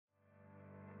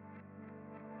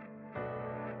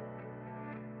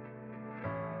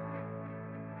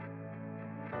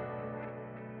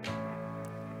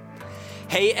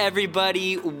Hey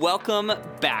everybody, welcome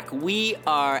back. We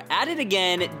are at it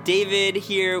again. David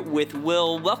here with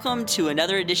Will. Welcome to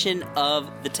another edition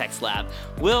of the Text Lab.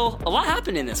 Will, a lot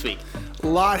happened in this week. A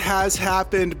lot has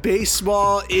happened.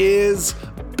 Baseball is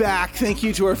back. Thank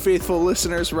you to our faithful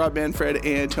listeners, Rob Manfred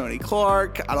and Tony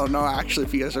Clark. I don't know actually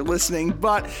if you guys are listening,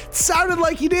 but it sounded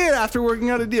like you did after working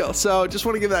out a deal. So just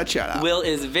want to give that a shout out. Will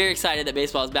is very excited that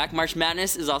baseball is back. March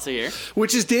Madness is also here.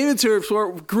 Which is David's turf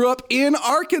for. Grew up in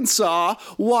Arkansas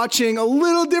watching a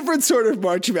little different sort of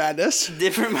March Madness.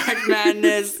 Different March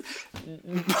Madness.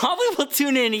 Probably will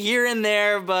tune in here and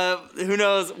there, but who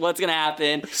knows what's going to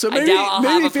happen. So maybe, I doubt I'll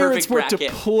have a favorite perfect sport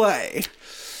bracket. to play.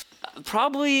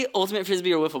 Probably Ultimate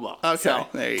Frisbee or Wiffle Ball. Okay, so,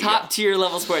 there you top go. tier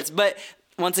level sports. But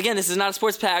once again, this is not a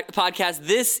sports podcast.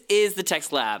 This is the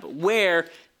Text Lab, where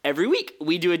every week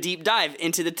we do a deep dive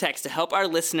into the text to help our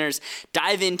listeners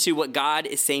dive into what God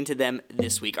is saying to them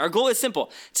this week. Our goal is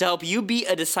simple: to help you be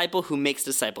a disciple who makes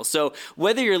disciples. So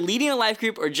whether you're leading a life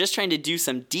group or just trying to do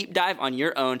some deep dive on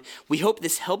your own, we hope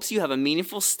this helps you have a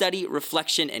meaningful study,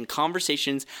 reflection, and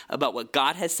conversations about what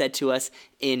God has said to us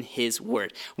in His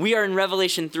Word. We are in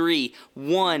Revelation 3,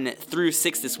 1 through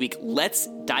 6 this week. Let's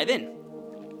dive in.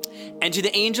 And to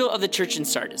the angel of the church in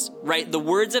Sardis, write the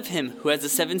words of him who has the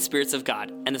 7 spirits of God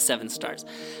and the 7 stars.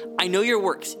 I know your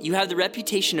works. You have the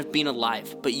reputation of being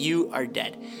alive, but you are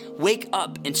dead. Wake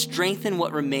up and strengthen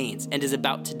what remains and is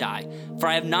about to die, for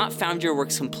I have not found your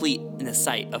works complete in the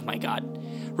sight of my God.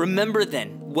 Remember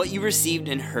then what you received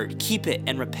and heard. Keep it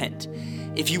and repent.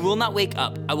 If you will not wake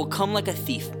up, I will come like a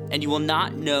thief, and you will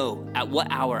not know at what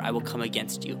hour I will come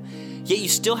against you. Yet you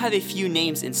still have a few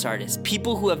names in Sardis,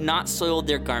 people who have not soiled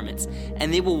their garments,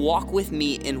 and they will walk with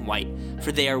me in white,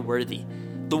 for they are worthy.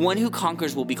 The one who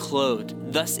conquers will be clothed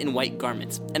thus in white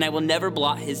garments, and I will never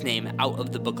blot his name out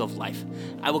of the book of life.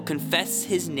 I will confess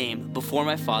his name before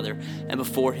my Father and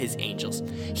before his angels.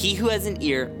 He who has an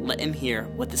ear, let him hear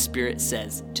what the Spirit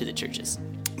says to the churches.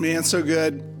 Man, so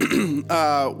good.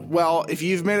 Well, if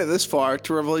you've made it this far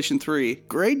to Revelation 3,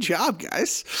 great job,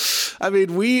 guys. I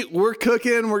mean, we're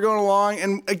cooking, we're going along.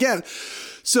 And again,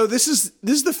 so this is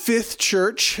the 5th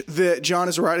church that John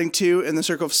is writing to in the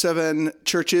circle of 7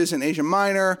 churches in Asia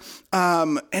Minor.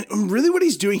 And really what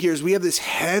he's doing here is we have this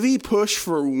heavy push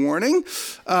for warning.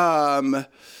 And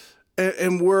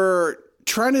we're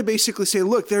trying to basically say,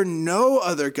 look, there are no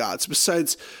other gods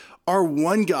besides our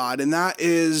one God, and that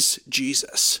is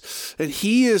Jesus. And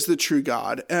he is the true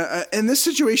God. And this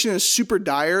situation is super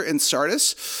dire in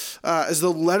Sardis, as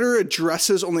the letter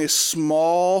addresses only a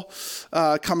small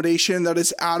accommodation that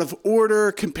is out of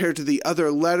order compared to the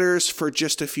other letters for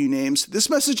just a few names. This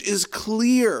message is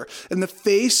clear. In the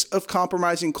face of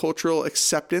compromising cultural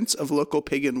acceptance of local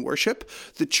pagan worship,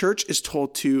 the church is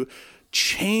told to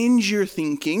change your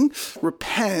thinking,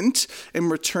 repent,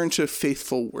 and return to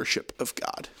faithful worship of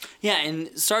God. Yeah,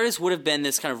 and Sardis would have been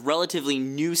this kind of relatively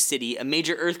new city. A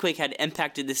major earthquake had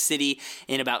impacted the city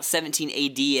in about 17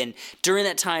 AD, and during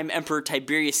that time, Emperor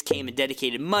Tiberius came and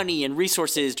dedicated money and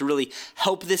resources to really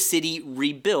help the city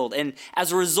rebuild. And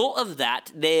as a result of that,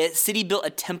 the city built a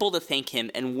temple to thank him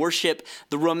and worship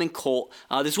the Roman cult.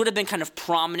 This would have been kind of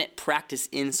prominent practice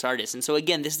in Sardis. And so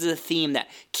again, this is a theme that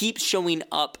keeps showing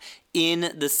up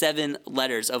in the 7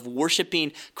 letters of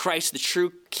worshiping Christ, the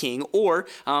true king, or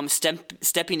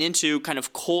stepping into kind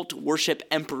of cult worship,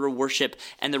 emperor worship,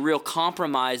 and the real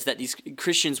compromise that these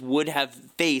Christians would have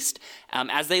faced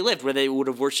as they lived, whether they would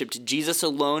have worshipped Jesus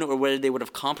alone or whether they would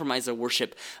have compromised their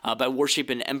worship by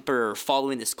worshiping an emperor or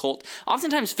following this cult,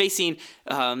 oftentimes facing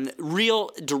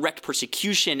real direct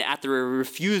persecution at their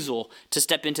refusal to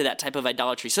step into that type of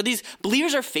idolatry. So these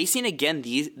believers are facing, again,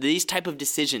 these type of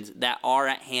decisions that are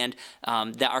at hand,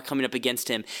 that are coming up against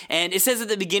him. And it says at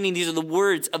the beginning, these are the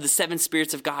words of the 7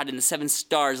 spirits of God and the 7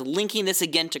 stars, linking this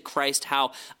again to Christ,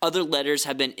 how other letters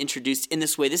have been introduced in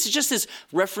this way. This is just this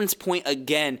reference point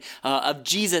again of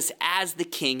Jesus as the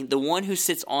king, the one who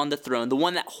sits on the throne, the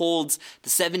one that holds the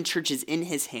 7 churches in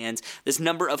his hands, this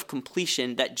number of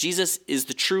completion, that Jesus is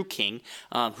the true king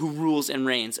who rules and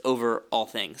reigns over all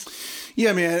things.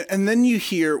 Yeah, man. And then you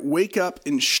hear, wake up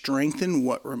and strengthen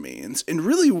what remains. And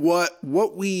really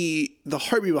the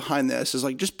heartbeat behind this is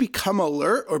like, just become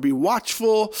alert or be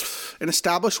watchful and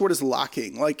establish what is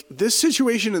lacking. Like this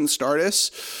situation in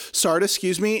Sardis,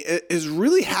 is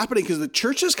really happening because the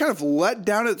church has kind of let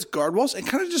down its guardrails and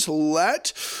kind of just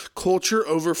let culture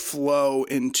overflow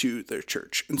into their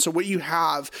church. And so what you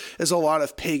have is a lot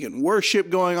of pagan worship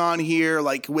going on here,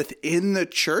 like within the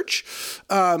church.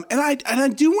 And I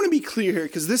do want to be clear here,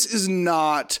 because this is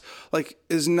not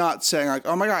saying like,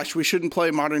 oh my gosh, we shouldn't play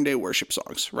modern day worship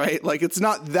songs, right? Like it's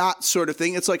not that sort of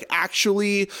thing. It's like,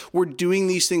 actually, we're doing doing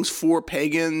these things for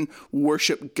pagan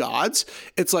worship gods.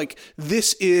 It's like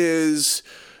this is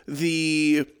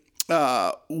the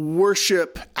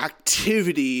worship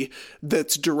activity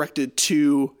that's directed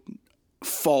to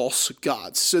false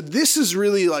gods. So this is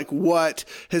really like what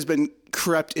has been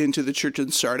crept into the church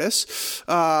in Sardis.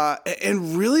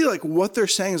 And really like what they're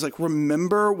saying is like,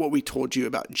 remember what we told you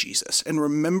about Jesus and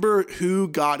remember who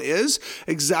God is.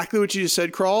 Exactly what you just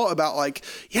said, Crawl, about like,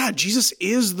 yeah, Jesus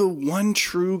is the one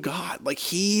true God. Like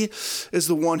he is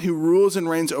the one who rules and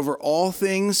reigns over all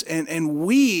things. And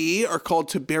we are called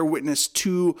to bear witness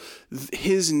to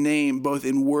his name, both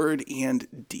in word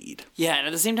and deed. Yeah. And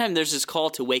at the same time, there's this call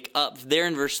to wake up. There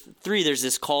in verse 3, there's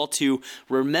this call to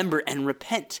remember and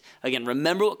repent. Again,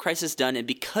 remember what Christ has done, and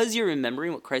because you're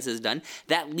remembering what Christ has done,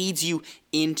 that leads you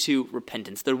into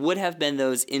repentance. There would have been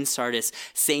those in Sardis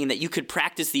saying that you could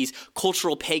practice these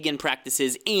cultural pagan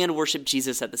practices and worship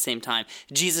Jesus at the same time.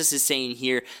 Jesus is saying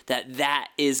here that that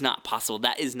is not possible.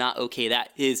 That is not okay. That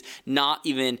is not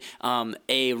even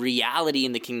a reality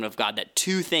in the kingdom of God, that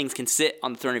two things can sit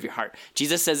on the throne of your heart.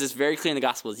 Jesus says this very clear in the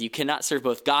Gospels. You cannot serve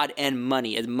both God and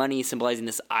money, as money symbolizing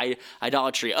this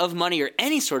idolatry of money or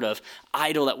any sort of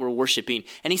idol that we're worshiping.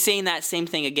 And he's saying that same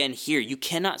thing again here. You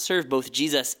cannot serve both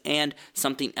Jesus and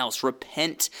something else.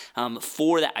 Repent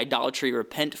for that idolatry.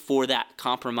 Repent for that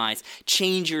compromise.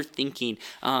 Change your thinking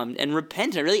and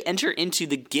repent and really enter into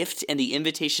the gift and the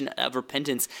invitation of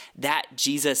repentance that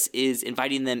Jesus is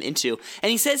inviting them into.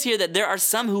 And he says here that there are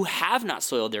some who have not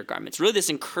soiled their garments. Really this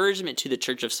encouragement to the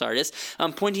church of Sardis,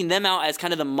 pointing them out as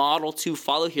kind of the model to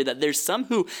follow here, that there's some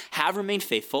who have remained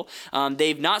faithful.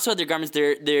 They've not soiled their garments.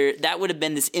 That would have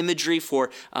been this imagery for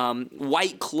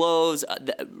white clothes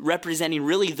representing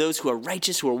really those who are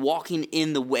righteous, who are walking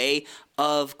in the way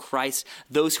of Christ,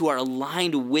 those who are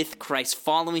aligned with Christ,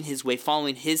 following his way,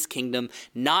 following his kingdom,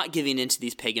 not giving into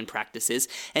these pagan practices.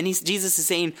 And Jesus is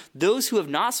saying, those who have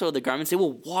not soiled their garments, they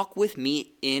will walk with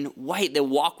me in white. They'll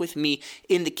walk with me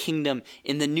in the kingdom,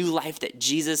 in the new life that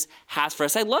Jesus has for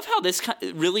us. I love how this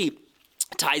really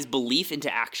ties belief into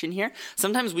action here.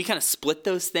 Sometimes we kind of split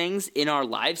those things in our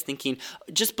lives, thinking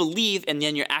just believe and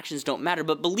then your actions don't matter.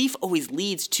 But belief always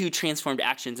leads to transformed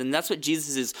actions. And that's what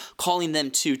Jesus is calling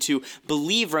them to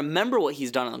believe, remember what he's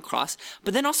done on the cross,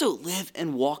 but then also live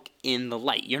and walk in the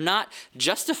light. You're not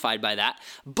justified by that,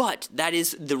 but that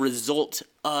is the result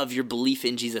of your belief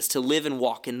in Jesus, to live and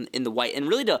walk in the white, and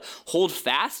really to hold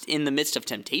fast in the midst of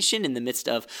temptation, in the midst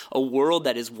of a world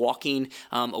that is walking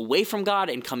away from God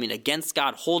and coming against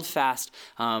God. Hold fast,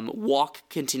 walk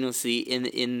continuously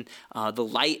in the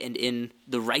light and in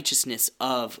the righteousness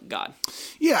of God.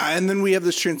 Yeah, and then we have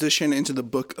this transition into the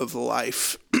book of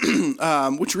life,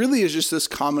 which really is just this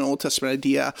common Old Testament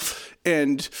idea.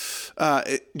 And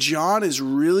John is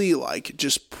really like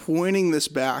just pointing this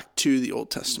back to the Old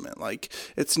Testament. Like,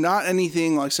 it's not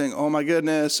anything like saying, oh my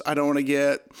goodness, I don't want to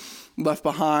get left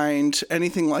behind,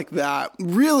 anything like that.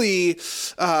 Really,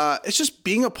 it's just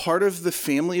being a part of the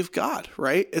family of God,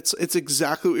 right? It's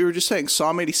exactly what we were just saying.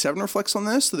 Psalm 87 reflects on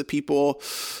this, the people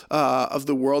of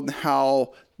the world, and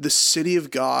how the city of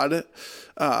God,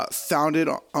 founded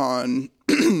on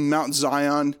Mount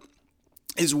Zion,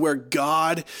 is where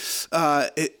God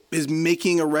is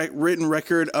making a written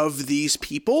record of these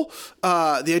people.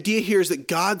 The idea here is that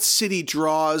God's city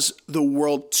draws the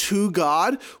world to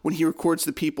God when he records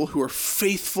the people who are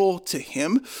faithful to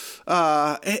him.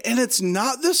 And it's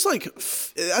not this like,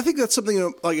 I think that's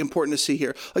something like important to see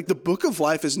here. Like, the book of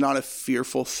life is not a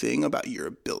fearful thing about your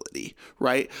ability,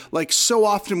 right? Like, so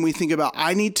often we think about,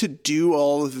 I need to do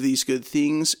all of these good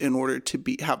things in order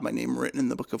to have my name written in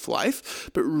the book of life.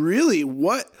 But really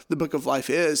what the book of life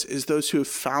is those who have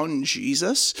found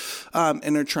Jesus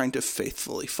and are trying to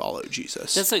faithfully follow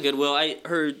Jesus. That's so good. Well, I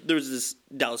heard there was this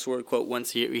Dallas Willard quote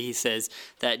once here. He says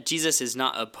that Jesus is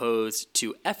not opposed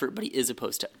to effort, but he is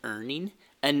opposed to earning.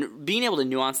 And being able to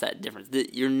nuance that difference,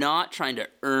 that you're not trying to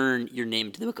earn your name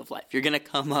into the book of life. You're going to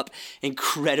come up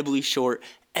incredibly short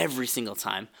every single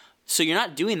time. So you're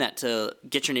not doing that to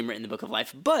get your name written in the book of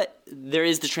life, but there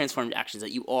is the transformed actions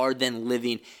that you are then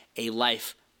living a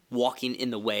life walking in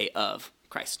the way of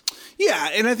Christ. Yeah,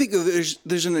 and I think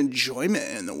there's an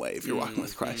enjoyment in the way if you're walking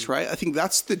with Christ, right? I think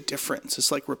that's the difference.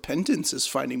 It's like repentance is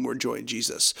finding more joy in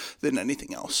Jesus than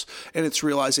anything else. And it's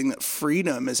realizing that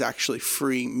freedom is actually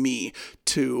freeing me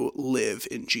to live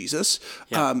in Jesus,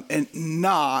 and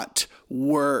not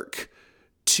work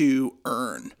to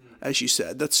earn. as you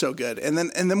said. That's so good. And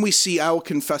then we see, I will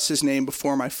confess his name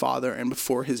before my Father and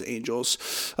before his angels.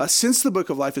 Since the book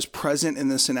of life is present in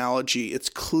this analogy, it's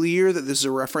clear that this is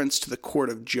a reference to the court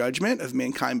of judgment of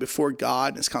mankind before God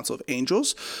and his council of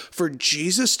angels. For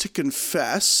Jesus to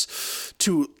confess,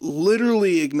 to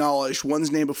literally acknowledge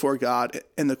one's name before God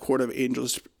and the court of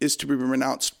angels, is to be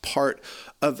pronounced part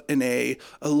of an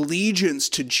allegiance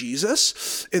to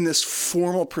Jesus in this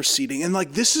formal proceeding. And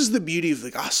like, this is the beauty of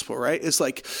the gospel, right? It's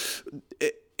like,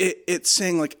 it's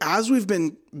saying, like, as we've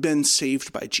been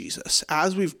saved by Jesus,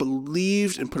 as we've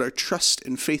believed and put our trust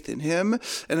and faith in him,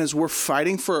 and as we're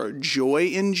fighting for our joy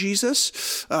in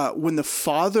Jesus, when the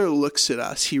Father looks at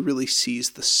us, he really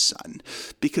sees the Son,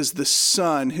 because the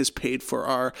Son has paid for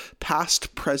our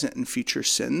past, present, and future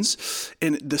sins,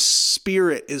 and the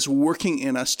Spirit is working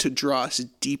in us to draw us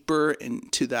deeper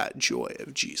into that joy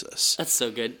of Jesus. That's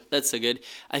so good. That's so good.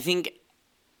 I think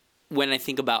when I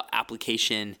think about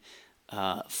application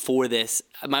for this,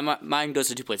 my mind goes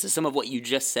to two places. Some of what you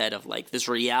just said of like this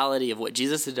reality of what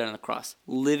Jesus has done on the cross,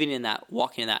 living in that,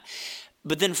 walking in that.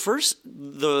 But then first,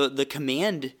 the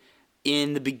command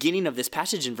in the beginning of this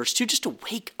passage in verse 2, just to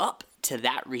wake up to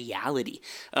that reality.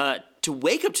 To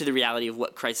wake up to the reality of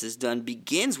what Christ has done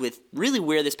begins with really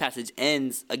where this passage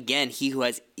ends. Again, he who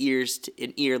has ears to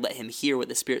an ear, let him hear what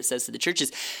the Spirit says to the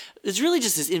churches. It's really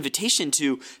just this invitation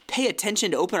to pay attention,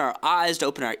 to open our eyes, to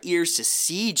open our ears, to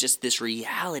see just this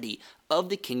reality of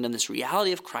the kingdom, this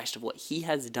reality of Christ, of what he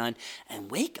has done,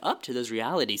 and wake up to those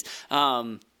realities.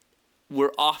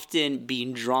 We're often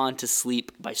being drawn to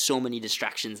sleep by so many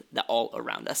distractions that all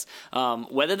around us.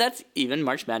 Whether that's even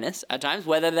March Madness at times,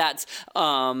 whether that's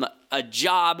a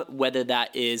job, whether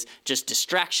that is just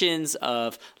distractions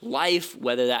of life,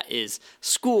 whether that is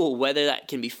school, whether that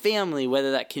can be family,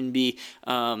 whether that can be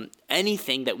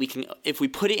anything that we can, if we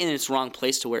put it in its wrong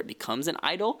place to where it becomes an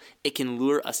idol, it can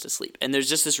lure us to sleep. And there's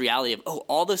just this reality of,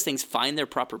 all those things find their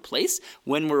proper place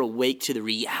when we're awake to the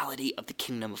reality of the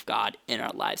kingdom of God in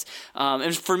our lives.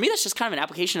 And for me, that's just kind of an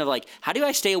application of like, how do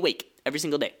I stay awake every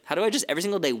single day? How do I just every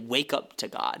single day wake up to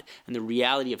God and the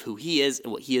reality of who he is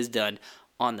and what he has done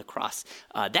on the cross?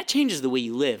 That changes the way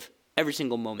you live every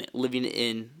single moment, living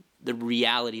in the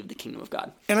reality of the kingdom of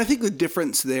God. And I think the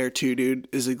difference there too, dude,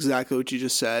 is exactly what you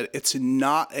just said. It's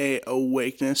not a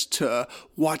awakeness to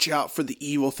watch out for the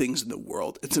evil things in the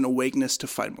world. It's an awakeness to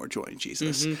find more joy in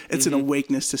Jesus. It's an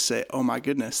awakeness to say, oh my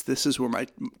goodness, this is where my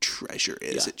treasure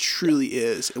is. It truly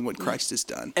is, and what Christ has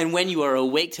done. And when you are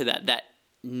awake to that, that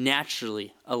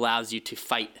naturally allows you to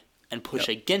fight and push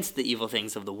against the evil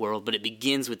things of the world, but it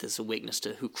begins with this awakeness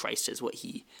to who Christ is, what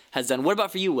he has done. What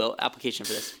about for you, Will, application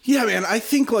for this? Yeah, man, I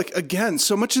think, like, again,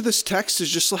 so much of this text is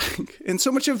just like, and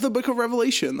so much of the book of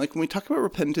Revelation, like when we talk about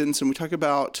repentance and we talk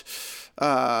about,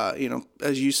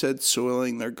 as you said,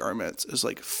 soiling their garments, is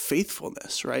like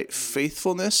faithfulness, right?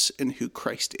 Faithfulness in who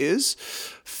Christ is,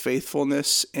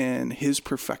 faithfulness in his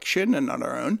perfection and not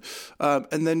our own.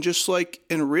 And then just like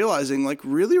in realizing, like,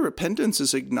 really repentance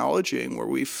is acknowledging where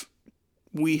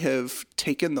we have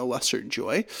taken the lesser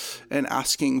joy and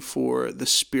asking for the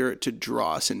Spirit to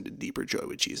draw us into deeper joy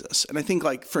with Jesus. And I think,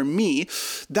 like, for me,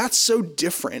 that's so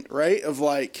different, right? Of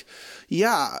like,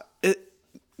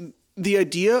 the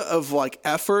idea of like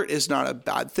effort is not a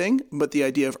bad thing, but the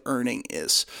idea of earning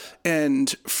is. And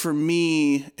for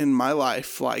me in my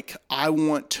life, like, I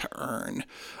want to earn.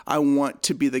 I want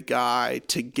to be the guy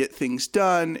to get things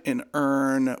done and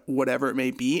earn whatever it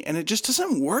may be. And it just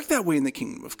doesn't work that way in the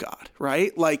kingdom of God,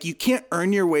 right? Like, you can't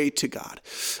earn your way to God.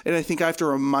 And I think I have to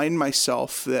remind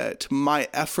myself that my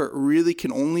effort really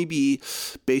can only be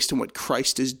based on what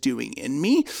Christ is doing in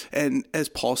me. And as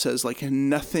Paul says, like,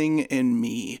 nothing in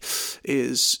me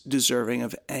is deserving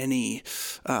of any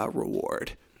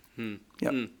reward.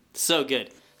 So good.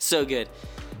 So good.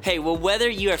 Hey, well, whether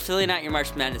you are filling out your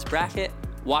March Madness bracket,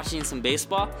 watching some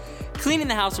baseball, cleaning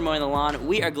the house, or mowing the lawn,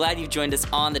 we are glad you've joined us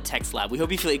on the Text Lab. We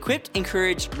hope you feel equipped,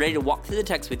 encouraged, ready to walk through the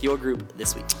text with your group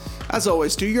this week. As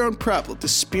always, do your own prep. Let the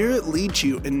Spirit lead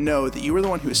you, and know that you are the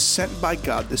one who is sent by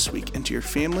God this week into your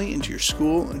family, into your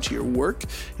school, into your work,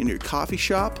 in your coffee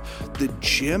shop, the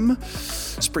gym,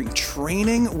 spring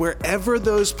training, wherever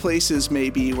those places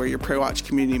may be, where your Prayer Watch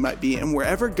community might be, and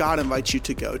wherever God invites you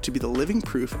to go to be the living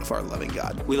proof of our loving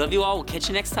God. We love you all. We'll catch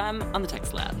you next time on the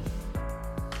Text Lab.